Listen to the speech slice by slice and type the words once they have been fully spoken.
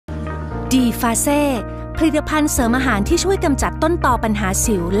ดีฟาเซ่ผลิตภัณฑ์เสริมอาหารที่ช่วยกำจัดต้นตอปัญหา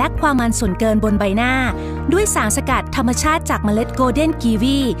สิวและความมันส่วนเกินบนใบหน้าด้วยสารสกัดธรรมชาติจากเมล็ดโกลเด้นกี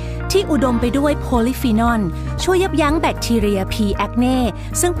วีที่อุดมไปด้วยโพลีฟีนอลช่วยยับยั้งแบคทีเรีย P. acne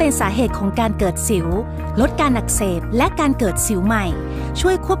ซึ่งเป็นสาเหตุของการเกิดสิวลดการอักเสบและการเกิดสิวใหม่ช่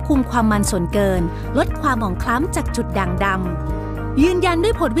วยควบคุมความมันส่วนเกินลดความหมองคล้ำจากจุดด่างดำยืนยันด้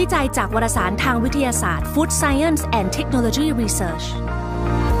วยผลวิจัยจากวารสารทางวิทยาศาสตร์ Food Science and Technology Research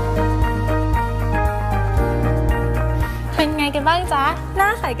เป็นไงกันบ้างจ๊ะหน้า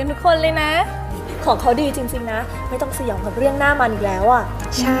ใสกันทุกคนเลยนะของเขาดีจริงๆนะไม่ต้องสยองกับเรื่องหน้ามันอีกแล้วอ่ะ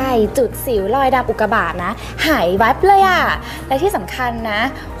ใช่จุดสิวรอยดำอุกกาบาตนะหายวับเลยอ่ะและที่สำคัญนะ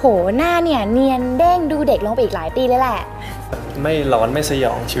โหหน้าเนี่ยเนียนเด้งดูเด็กลงไปอีกหลายปีเลยแหละไม่ร้อนไม่สย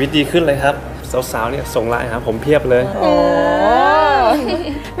องชีวิตดีขึ้นเลยครับสาวๆเนี่ยส่งไลน์หาผมเพียบเลยโอ้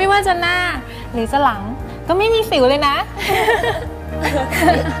ไม่ว่าจะหน้าหรือจะหลังก็ไม่มีสิวเลยนะ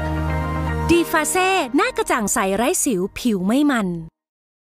ดีฟาเซ่หน้ากระจ่างใสไร้สิวผิวไม่มัน